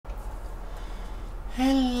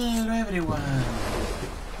Hello everyone,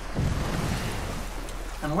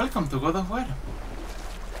 and welcome to God of War.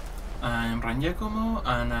 I'm Ranjacomo,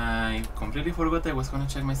 and I completely forgot I was gonna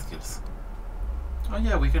check my skills. Oh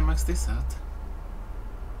yeah, we can max this out.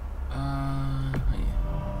 Yeah.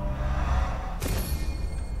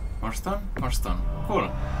 More stone? More stone. Cool.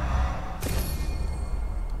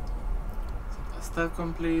 So that's that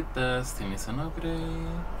complete, that still needs an upgrade.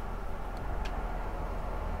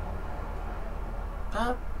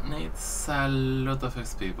 That needs a lot of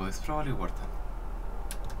XP, but it's probably worth it.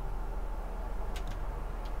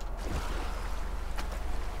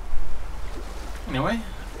 Anyway,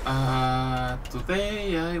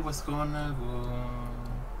 today I was gonna go...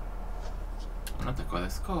 Not the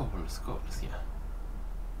Gods, Gods, yeah.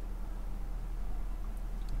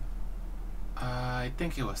 I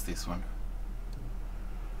think it was this one.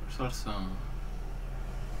 There's also...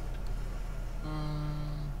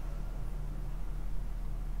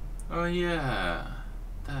 Oh yeah,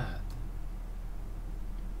 that.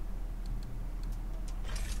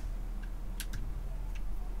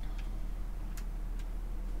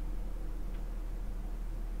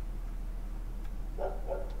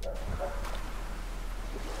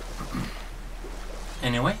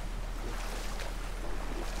 Anyway.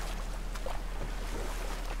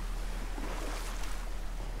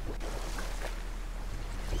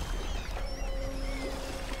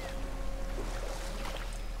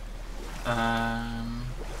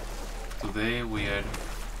 Today we are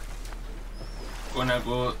gonna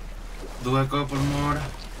go do a couple more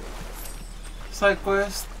side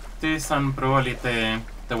quests. This and probably the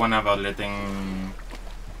one about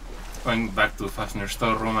going back to Fafnir's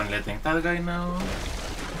storeroom and letting that guy know.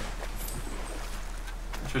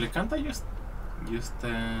 Actually, can't I just use the...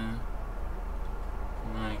 No,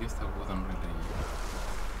 I guess that wouldn't really...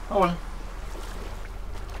 Oh well.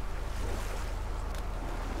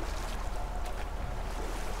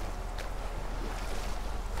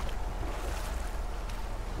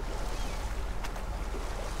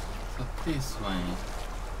 This way.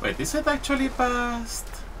 Wait, is it actually past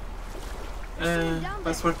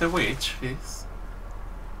where the witch is?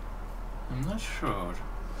 I'm not sure.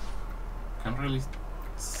 Can't really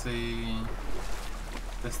see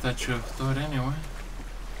the statue of Thor anyway.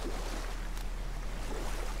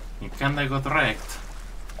 You kinda got wrecked.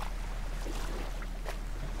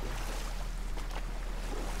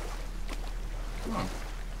 Oh.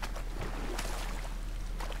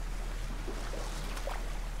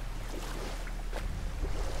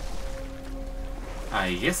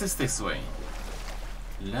 I guess it's this way.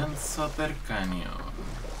 Lanzotter Canyon.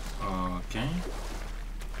 Okay.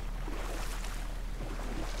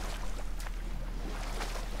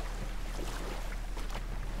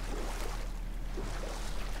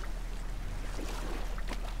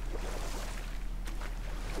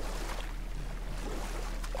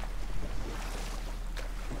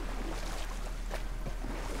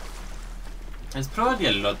 There's probably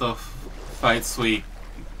a lot of fights we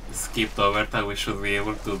skipped over that we should be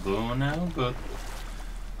able to do now, but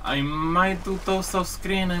I might do those off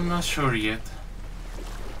screen, I'm not sure yet.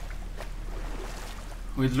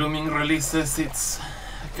 With looming releases, it's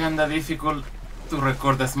kinda difficult to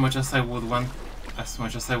record as much as I would want, as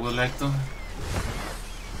much as I would like to.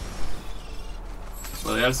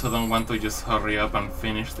 But I also don't want to just hurry up and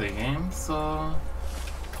finish the game, so...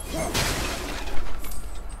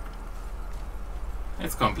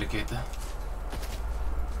 It's complicated.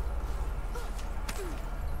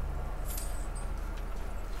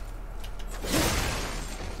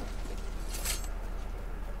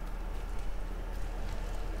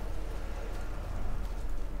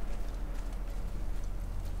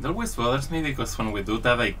 It always bothers me because when we do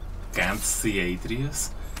that I can't see Atreus.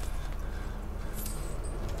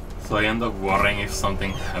 So I end up worrying if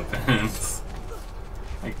something happens.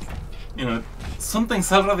 Like, you know,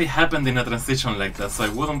 something's already happened in a transition like that, so I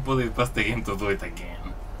wouldn't put it past the game to do it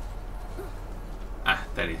again. Ah,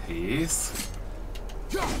 there it is.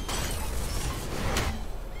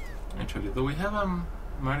 Actually, do we have a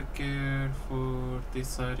marker for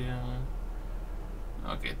this area?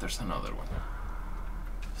 Okay, there's another one.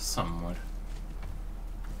 Somewhere.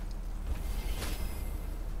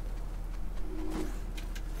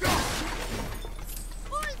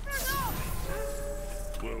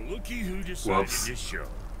 Well, looky who decided to show.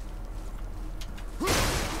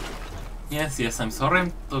 Yes, I'm sorry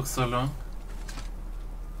it took so long.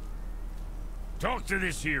 Talk to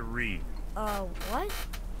this here ring. What?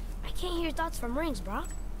 I can't hear thoughts from rings, Brock.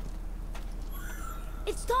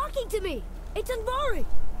 It's talking to me! It's Andvari!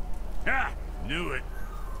 Ha! Knew it.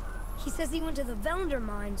 He says he went to the Velnder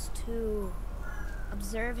mines to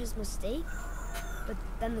observe his mistake. but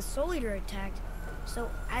then the Soul Eater attacked. So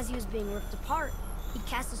as he was being ripped apart, he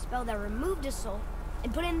cast a spell that removed his soul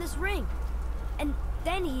and put it in this ring. And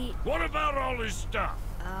then he... What about all his stuff?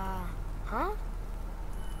 Huh?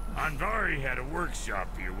 Andvari had a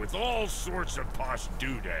workshop here with all sorts of posh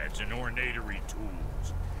doodads and ornatory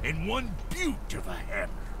tools. And one beaut of a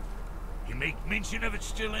hammer. You make mention of it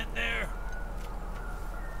still in there?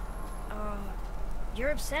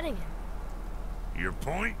 You're upsetting him. Your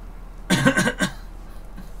point?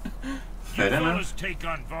 Fair You enough. fellas take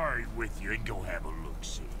Andvari with you and go have a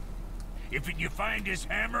look-see. If you find his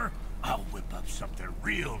hammer, I'll whip up something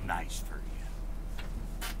real nice for you.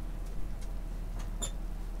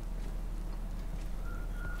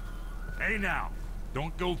 Hey now,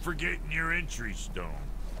 don't go forgetting your entry stone.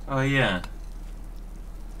 Oh yeah.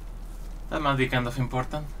 That might be kind of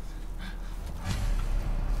important.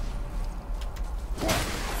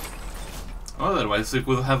 Otherwise we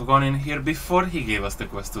could have gone in here before he gave us the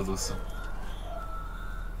quest to do so.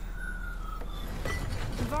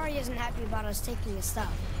 Andvari isn't happy about us taking his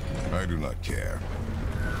stuff. I do not care.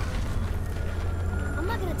 I'm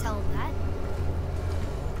not gonna tell him that.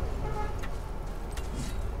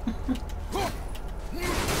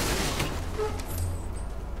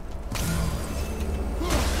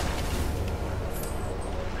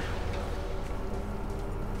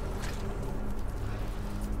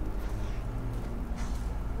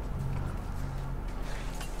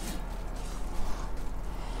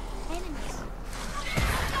 Enemies.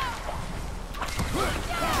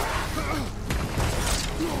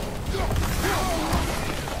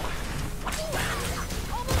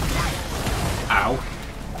 Ow.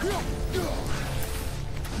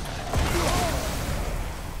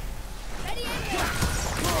 Ready, engine.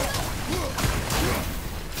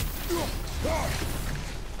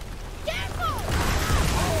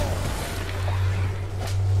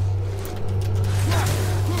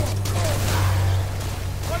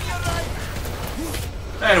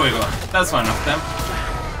 There we go. That's one of them.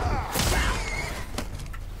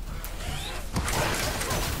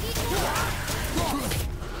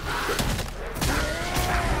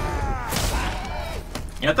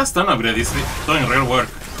 Yeah, that stun upgrade is doing real work.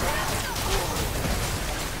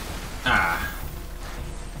 Ah.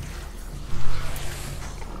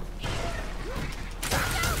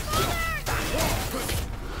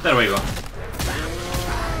 There we go.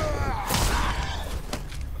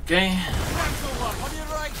 Okay.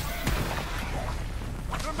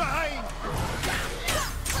 From behind!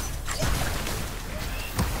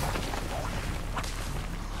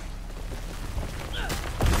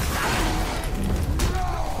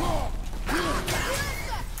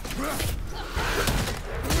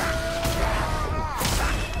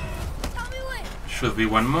 Should be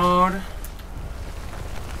one more.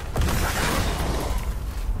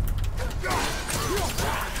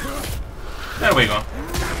 There we go.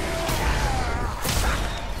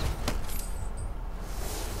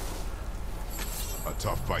 A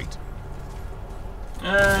tough fight.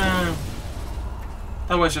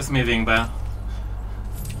 That was just me being bad.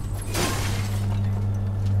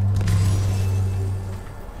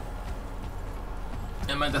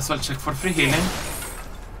 I might as well check for free healing.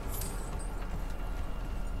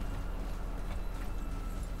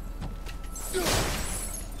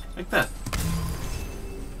 Like that.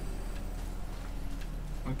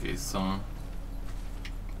 Okay, so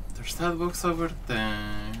there's that box over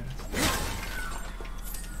there.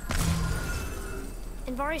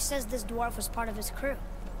 Andvari says this dwarf was part of his crew.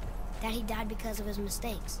 That he died because of his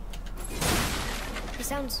mistakes. He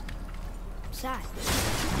sounds sad.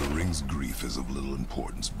 The ring's grief is of little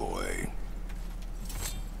importance, boy.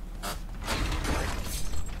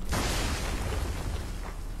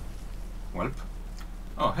 Welp.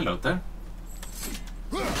 Oh, hello there.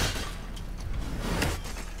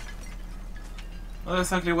 Not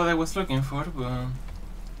exactly what I was looking for, but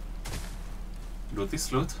loot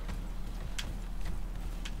is loot.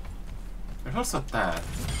 There's also that,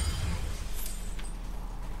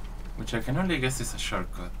 which I can only guess is a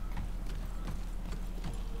shortcut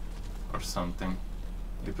or something.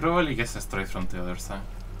 It probably gets straight from the other side.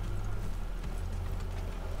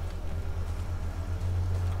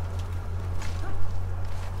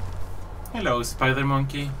 Hello, spider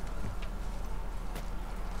monkey.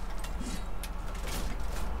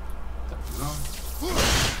 There we go.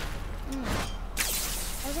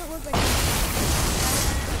 Doesn't look like.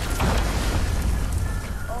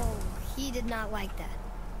 Oh, he did not like that.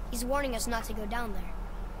 He's warning us not to go down there.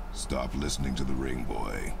 Stop listening to the ring,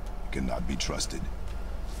 boy. Cannot be trusted.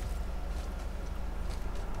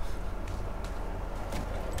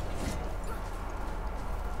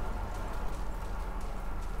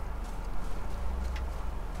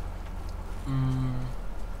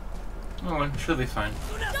 Oh well, should be fine.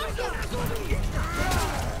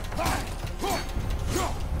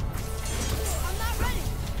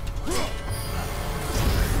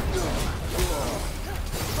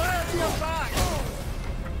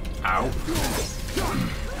 Ow.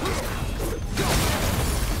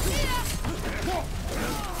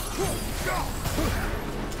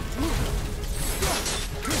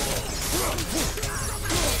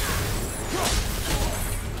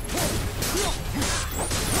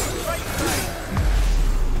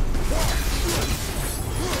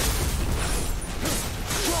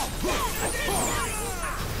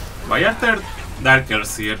 Why are there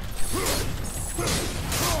darkers here?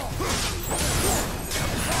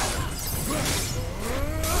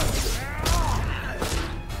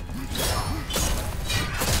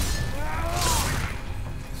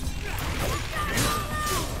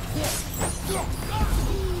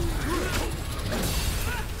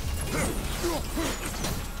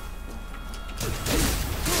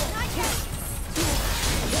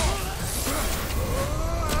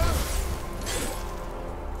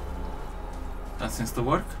 That seems to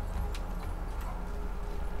work.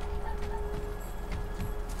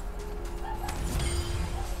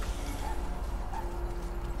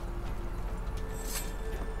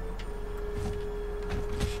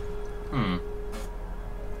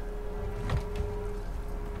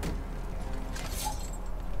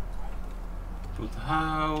 But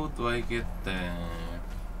how do I get there?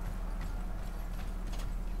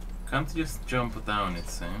 Can't just jump down, it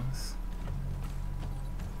seems.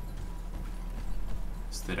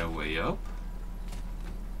 Is there a way up?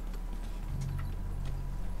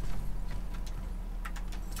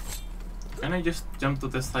 Can I just jump to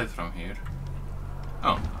the side from here?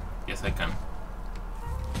 Oh, yes I can.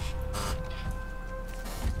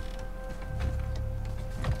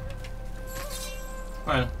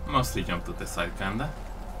 Well, mostly jump to the side, kinda.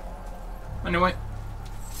 Anyway,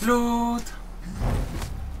 loot!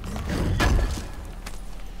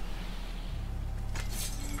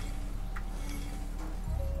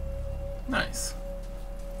 Nice.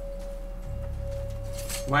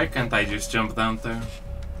 Why can't I just jump down there?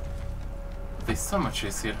 It's so much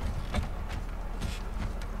easier.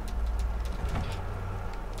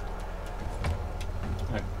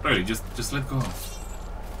 Like, really, just let go.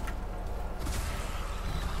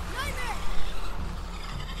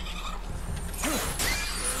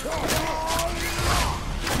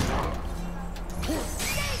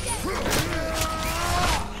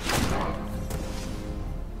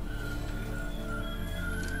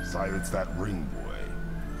 Silence that ring boy.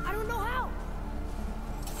 I don't know how.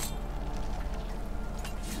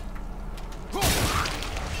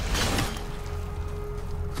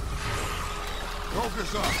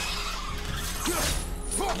 Focus up.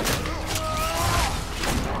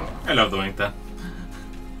 I love doing that.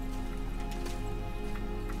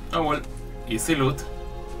 Oh well, easy loot.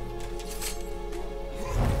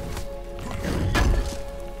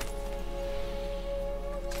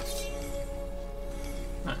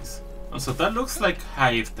 Nice. Also, that looks like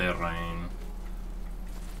hive terrain.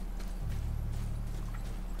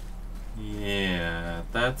 Yeah,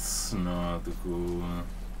 that's not good.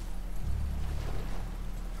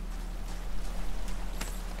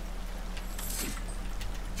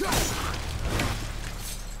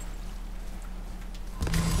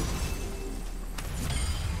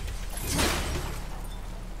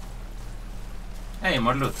 Hey,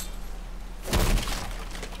 more loot.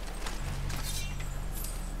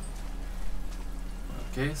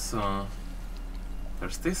 Okay, so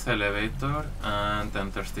there's this elevator and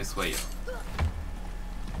then there's this way up.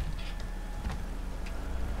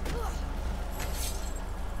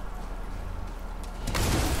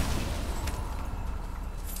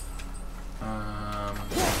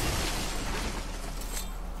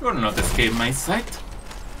 You will not escape my sight.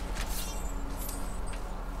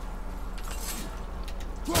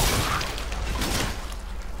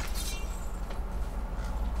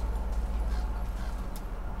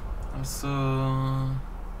 Also,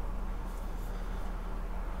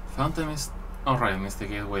 found them is alright. Missed the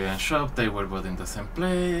gateway and shop. They were both in the same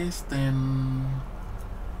place. Then,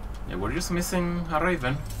 yeah, we're just missing a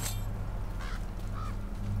raven.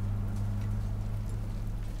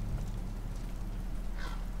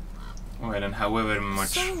 Well, and however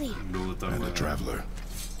much loot or And a whatever. traveler.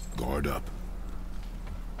 Guard up.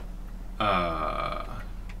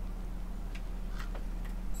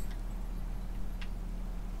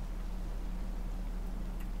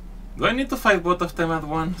 Do I need to fight both of them at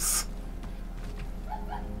once?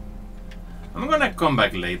 I'm gonna come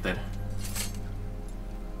back later.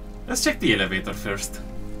 Let's check the elevator first.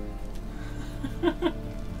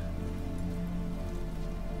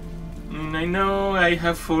 I know I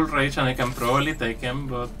have full rage and I can probably take him,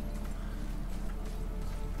 but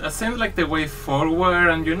that seems like the way forward,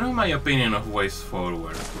 and you know my opinion of ways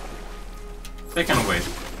forward. They can wait.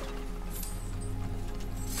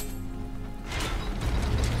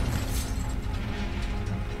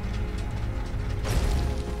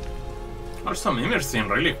 Also, Mimir seem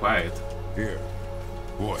really quiet. Here,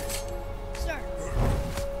 boy. Sir.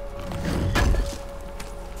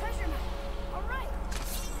 Treasure map. All right.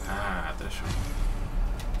 Ah, treasure.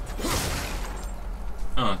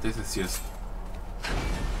 Oh, this is just...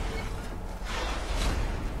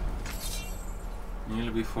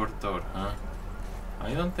 Kneel before Thor, huh?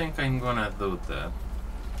 I don't think I'm gonna do that.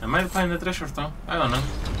 I might find the treasure though. I don't know.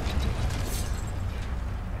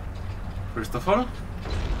 First of all,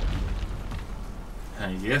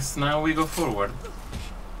 I guess now we go forward.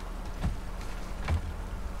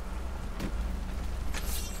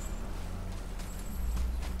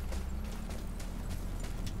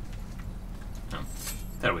 Oh,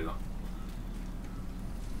 there we go.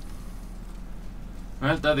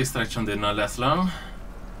 Well, that distraction did not last long.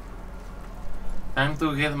 Time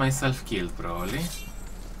to get myself killed, probably.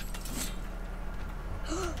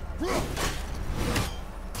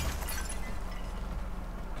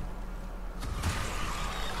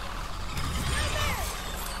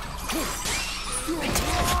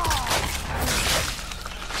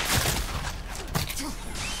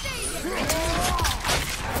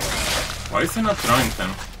 Why is he not throwing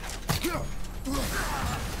them?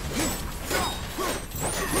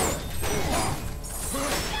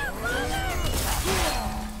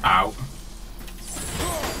 Ow.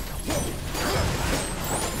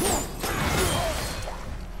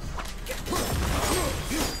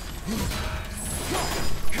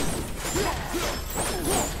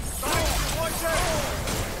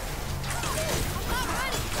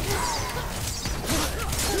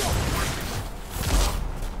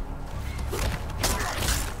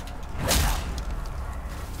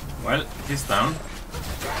 Well, he's down.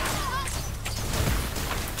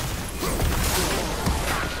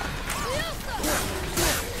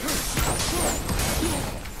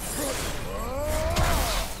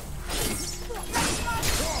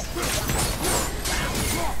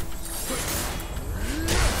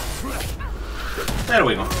 There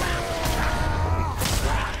we go.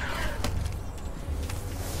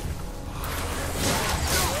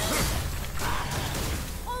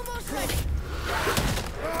 Almost ready.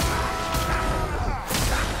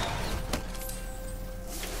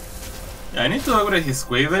 I need to upgrade his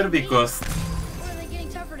quiver because When are they getting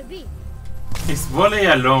tougher to beat? his volley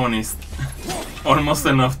alone is almost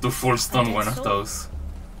enough to full stun one of those.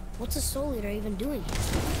 What's a soul eater even doing here?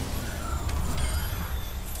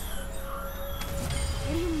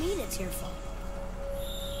 What do you mean it's your fault?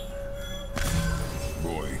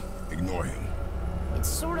 Boy, ignore him. It's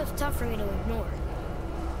sort of tough for me to ignore.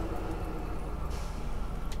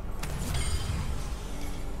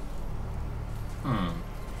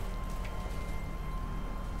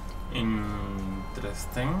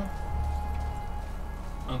 Interesting.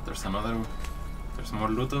 Oh, there's another... There's more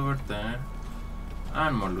loot over there.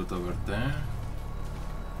 And more loot over there.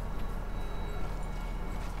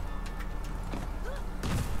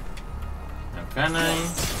 Now can I?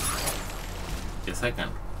 Yes, I can.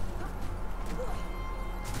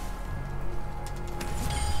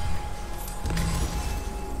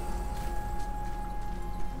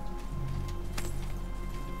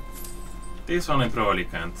 This one I probably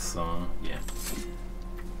can't, so yeah.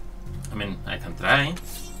 I mean, I can try.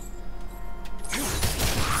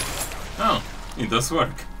 Oh, it does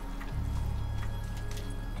work.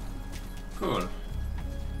 Cool.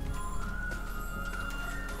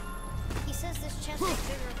 He says this chest will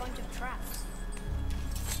trigger a bunch of traps.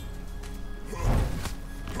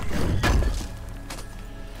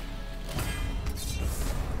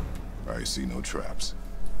 I see no traps.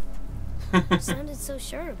 You sounded so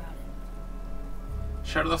sure about it.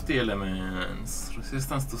 Shard of the Elements.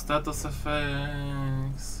 Resistance to status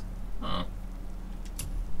effects. Oh.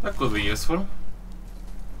 That could be useful.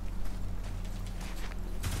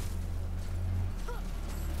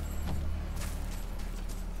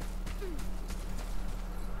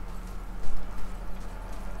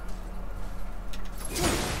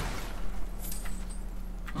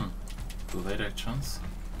 Two directions.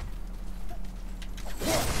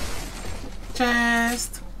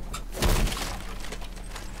 Chest!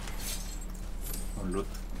 Oh, loot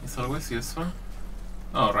is always useful.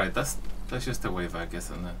 Oh, right, that's just a way back,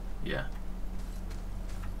 isn't it? Yeah.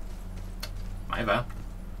 My bad.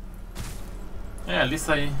 Yeah, at least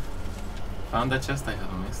I found the chest I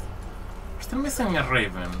had missed. We're still missing a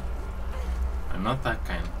raven. And not that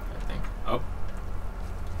kind, I think.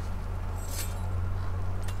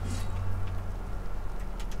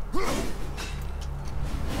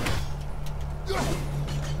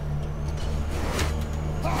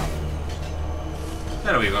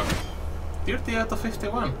 There we go. 30 out of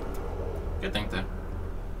 51. Getting there.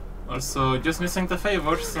 Also, just missing the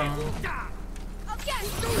favor, so...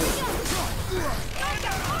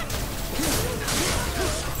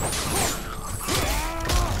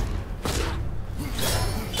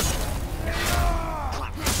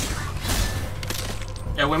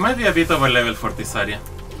 Yeah, we might be a bit over level for this area.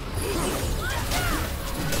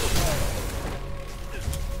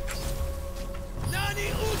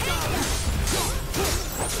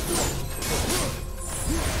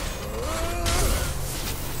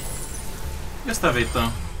 Just a bit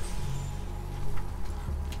though.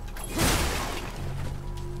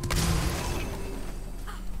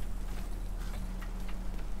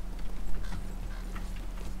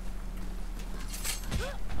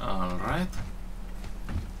 Alright.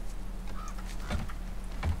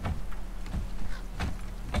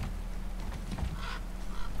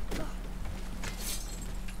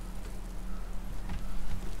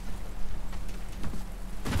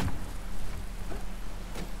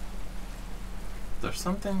 There's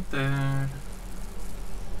something there.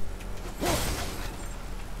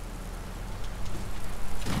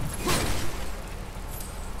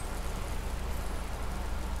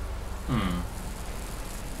 I'm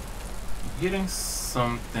hearing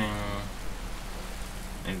something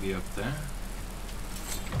maybe up there.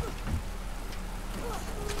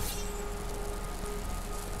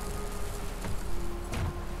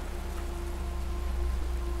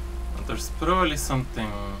 Well, there's probably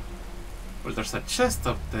something. Well, there's a chest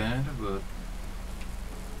up there, but...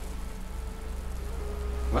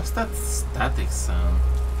 What's that static sound?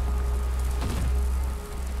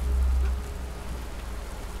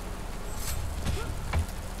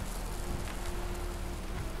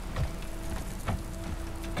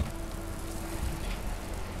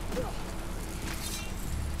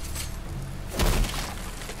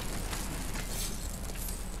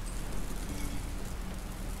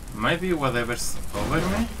 Might be whatever's over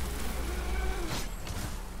me?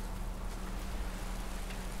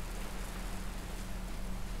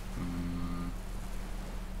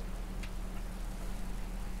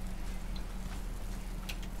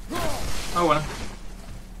 Oh well.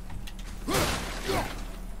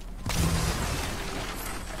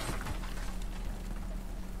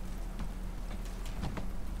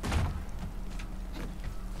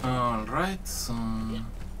 Alright, so...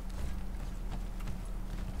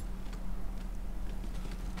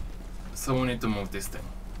 So we need to move this thing.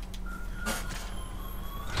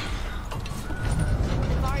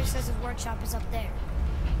 Andvari says his workshop is up there.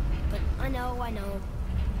 But I know.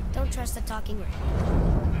 Don't trust the talking ring.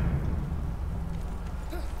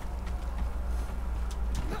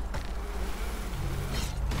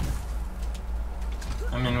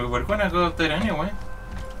 I mean, we were gonna go up there anyway.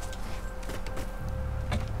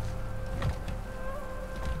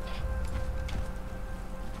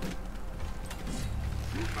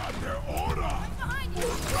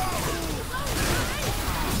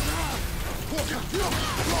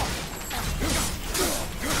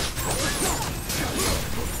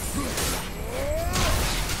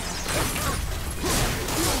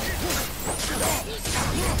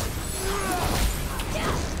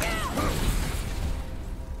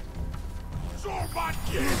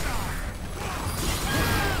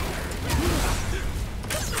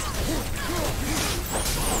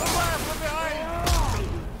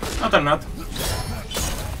 Not or not.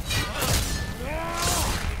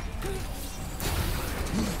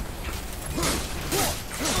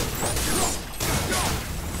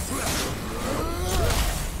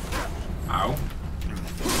 Ow.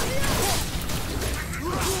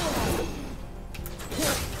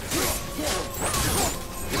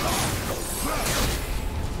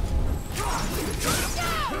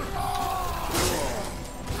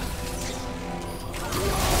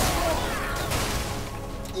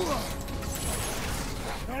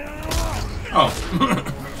 Oh.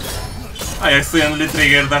 I accidentally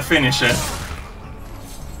triggered that finisher.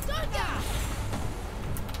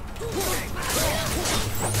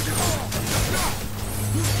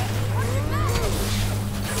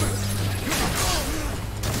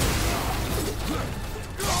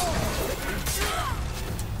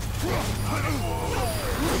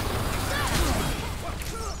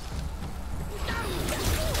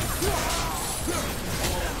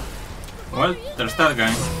 Well, there's that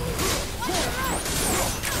guy.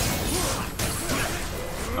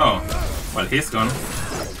 Oh, well, he's gone.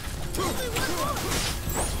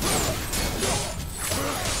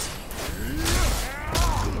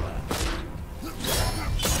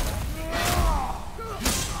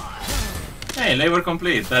 Hey, labor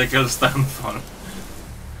complete. That girl's downfall.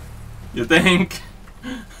 You think?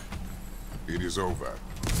 It is over.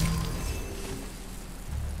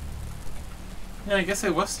 Yeah, I guess I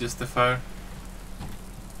was justified.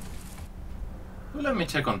 Well, let me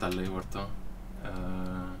check on that labor too.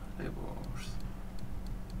 Labors.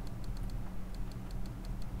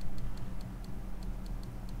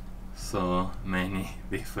 So many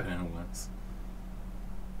different ones.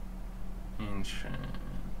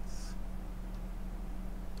 Ancients.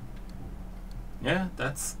 Yeah,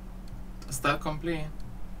 that's that complete.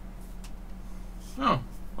 Oh,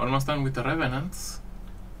 almost done with the revenants.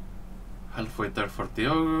 Halfway there for the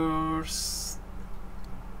ogres.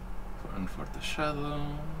 And for the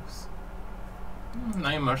shadows.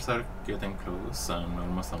 Nightmares are getting close and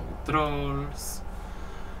almost done with trolls.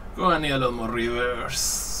 Gonna need a lot more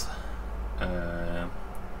rivers.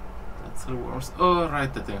 That's the worst. Oh,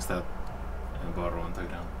 right, the things that borrow on the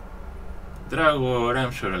ground. Dragor,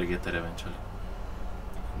 I'm sure I'll get there eventually.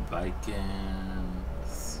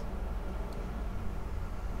 Vikings.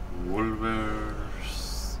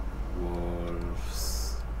 Wolvers.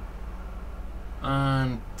 Wolves.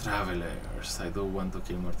 And travelers. I do want to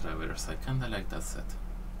kill more travelers. I kinda like that set.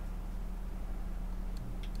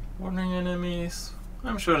 Warning enemies.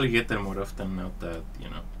 I'm sure I'll get there more often now that, you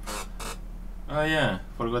know. Oh yeah,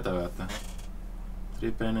 forgot about that.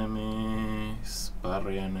 Trip enemies,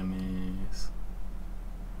 parry enemies.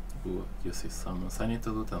 Ooh, you see summons. I need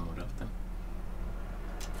to do that more often.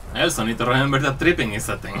 I also need to remember that tripping is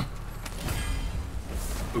a thing.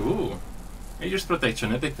 Ooh. Aegis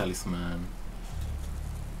Protection, Epic Talisman.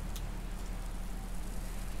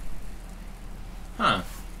 Huh.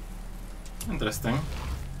 Interesting.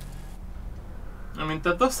 I mean,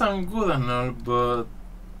 that does sound good and all, but...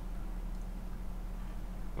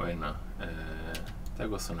 Wait, no. That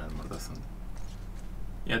goes on armor, doesn't it?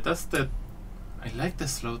 Yeah, that's the... I like the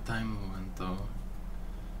slow time one, though.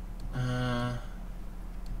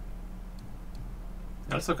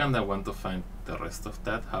 I also kinda want to find the rest of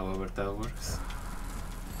that, however that works.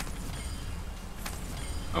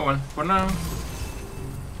 Oh well, for now...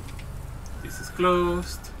 This is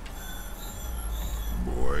closed.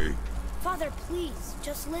 Boy. Father, please,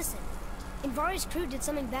 just listen. Andvari's crew did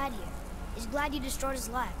something bad here. He's glad you destroyed his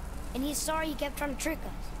lab, and he's sorry he kept trying to trick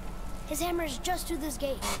us. His hammer is just through this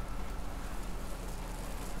gate.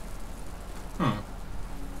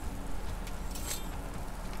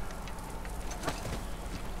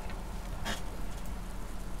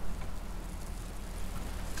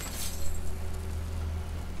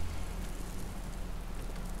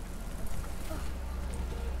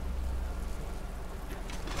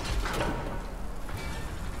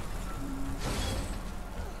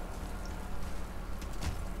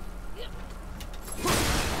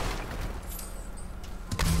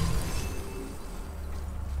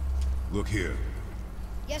 Look here.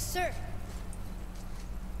 Yes, sir.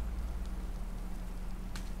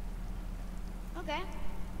 Okay,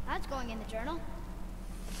 that's going in the journal.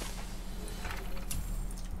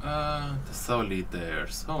 The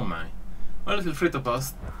solitaires. Oh my. Well, feel free to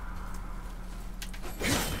pause.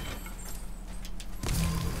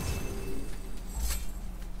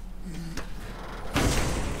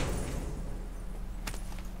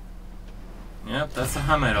 Yep, that's a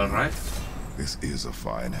hammer, alright. This is a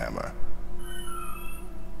fine hammer.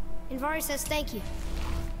 Andvari says thank you.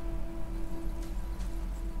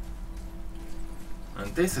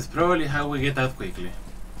 And this is probably how we get out quickly.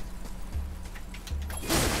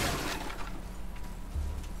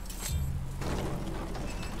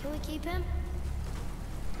 Can we keep him?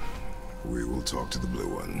 We will talk to the blue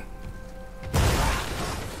one.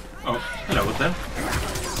 Oh, hello there.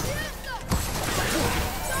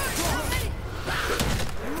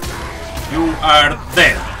 You are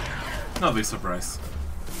dead! No big surprise.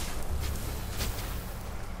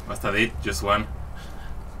 Was that it? Just one?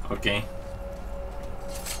 Okay.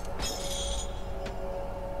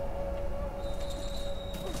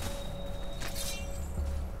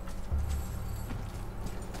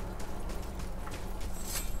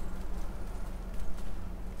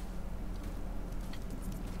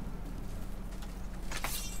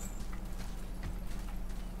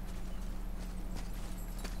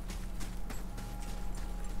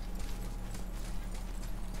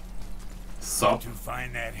 To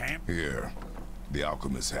find that hammer? Here. The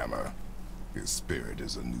alchemist's hammer. His spirit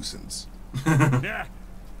is a nuisance. Yeah.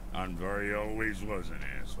 Andvari always was an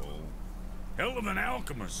asshole. Hell of an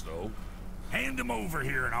alchemist, though. Hand him over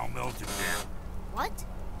here and I'll melt him down. What?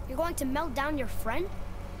 You're going to melt down your friend?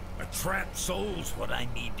 A trapped soul's what I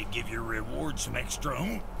need to give your reward some extra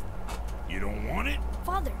oomph. You don't want it?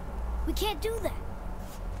 Father, we can't do that.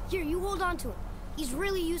 Here, you hold on to him. He's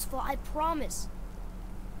really useful, I promise.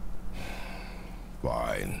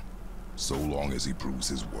 Fine. so long as he proves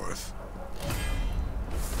his worth.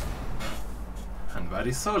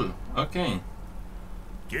 Andvari soul. Okay.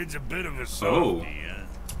 Kid's a bit of a softie, Oh. huh?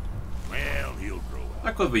 Well, he'll grow up.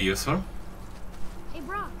 That could be useful. Hey,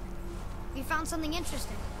 Brock. We found something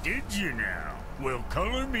interesting. Did you now? Well,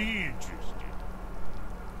 color me interested.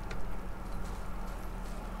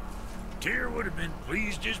 Tyr would have been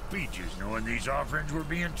pleased as peaches knowing these offerings were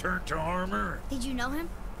being turned to armor. Did you know him?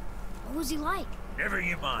 What was he like? Never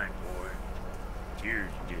you mind, boy.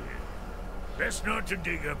 Tyr's dead. Best not to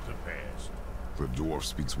dig up the past. The dwarf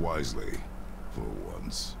speaks wisely, for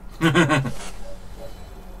once.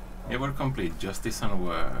 You were complete, justice and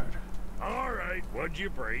word. All right, what'd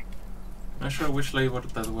you break? Not sure which label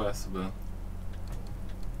that was, but...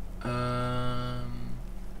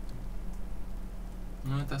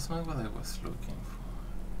 No, that's not what I was looking for.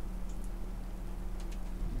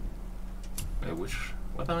 Wait, which...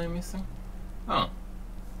 What am I missing? Oh.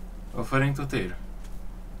 Offering to Tyr.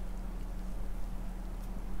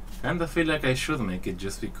 Kinda feel like I should make it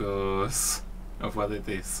just because of what it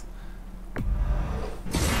is.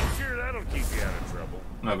 Sure, that'll keep you out of trouble.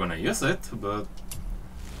 Not gonna use it, but...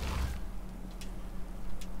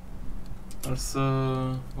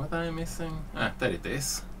 Also... What am I missing? Ah, there it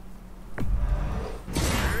is.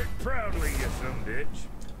 Wear it proudly, you some bitch.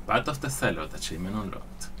 Part of the Zealot achievement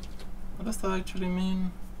unlocked. What does that actually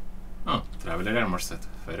mean? Oh, Traveler armor set.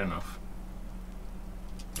 Fair enough.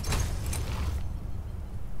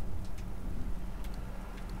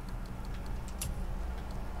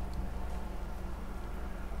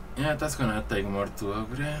 Yeah, that's gonna take more to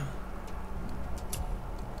upgrade.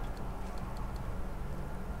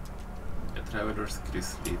 A Traveler's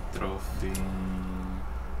Grizzly Trophy.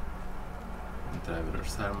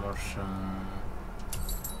 Traveler's Armor Shot.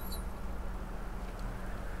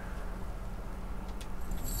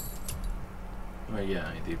 Oh yeah,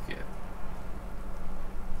 I did get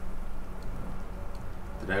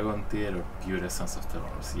Dragon Tier or Pure Essence of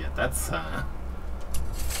Terrors. Yeah, that's right.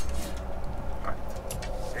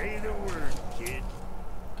 Say the word, kid.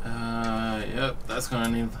 Yep, that's gonna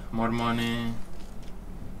need more money.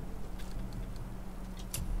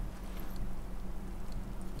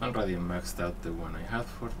 Already maxed out the one I had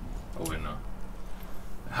for... Oh wait, no.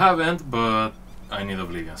 I haven't, but I need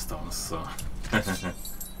Oblivion Stones, so... I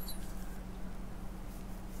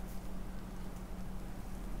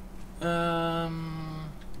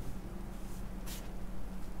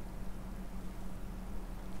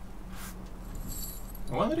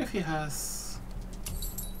wonder if he has...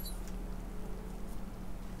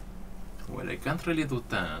 Well, I can't really do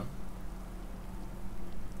that.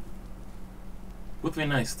 Would be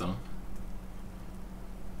nice though.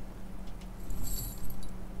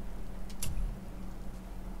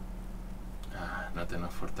 Ah, not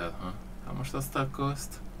enough for that, huh? How much does that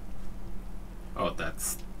cost? Oh,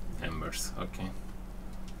 that's embers, okay.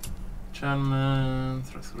 Enchantment,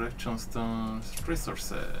 resurrection stones,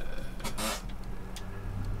 resources.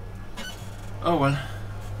 Oh well.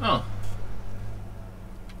 Oh.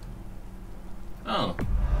 Oh.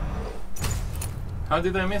 How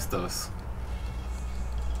did I miss those?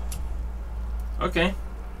 Okay.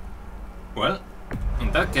 Well,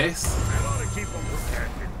 in that case... I ought to keep them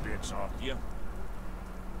protected bits off you.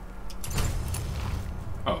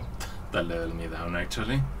 Oh, that leveled me down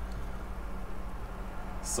actually.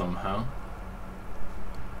 Somehow.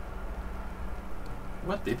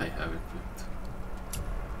 What did I have equipped?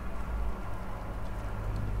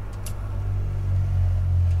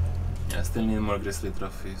 Yeah, I still need more Grizzly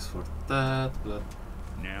trophies for that, but...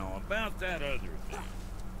 Now, about that other thing.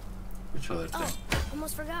 Which other Oh, thing?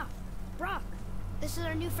 almost forgot. Brock, this is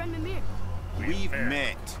our new friend Mimir. We've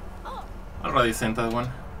met. Oh, Already sent that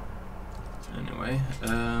one. Anyway,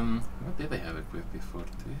 what did I have equipped before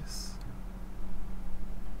this?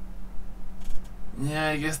 Yeah,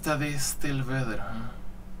 I guess that is still better, huh?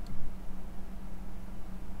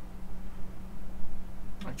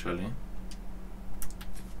 Actually.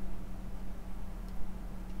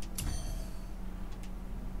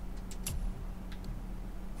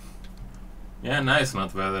 Yeah, nice,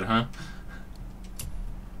 not better, huh?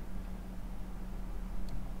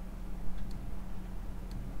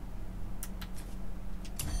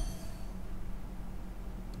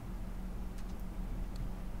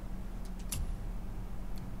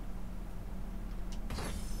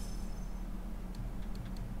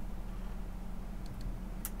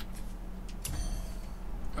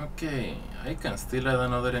 Okay, I can still add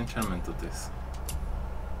another enchantment to this.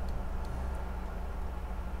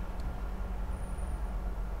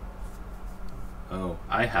 Oh,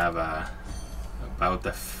 I have about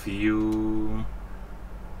a few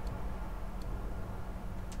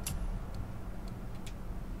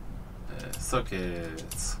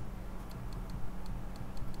sockets.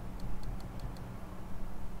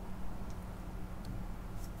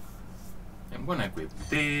 I'm gonna equip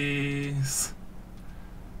this.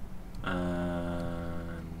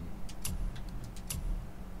 And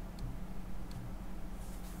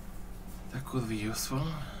that could be useful.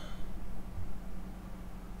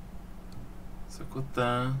 So could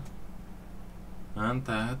that and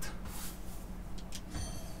that.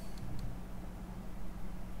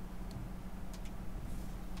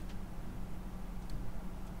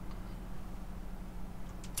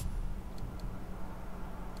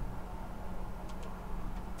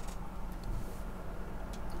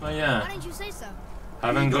 Oh yeah. Why didn't you say so?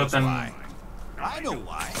 Haven't gotten. Why? I know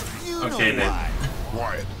why. You Okay, know then. why.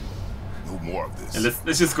 Quiet. No more of this.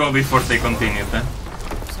 Let's just go before they continue then.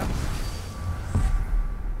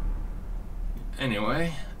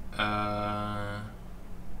 Anyway,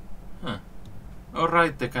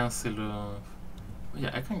 Alright, the Council of... Oh, yeah,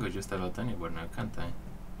 I can go just about anywhere now, can't I?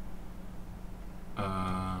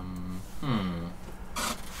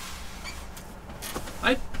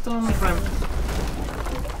 I don't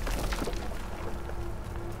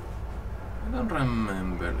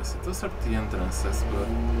remember. Those are the entrances, but...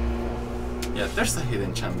 Yeah, there's a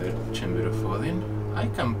hidden chamber of Odin. I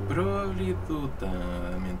can probably do that.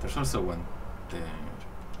 I mean, there's also one there.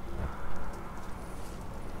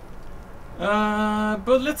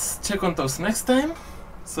 But let's check on those next time.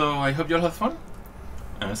 So I hope you all have fun.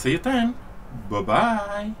 And see you then. Bye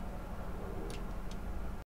bye.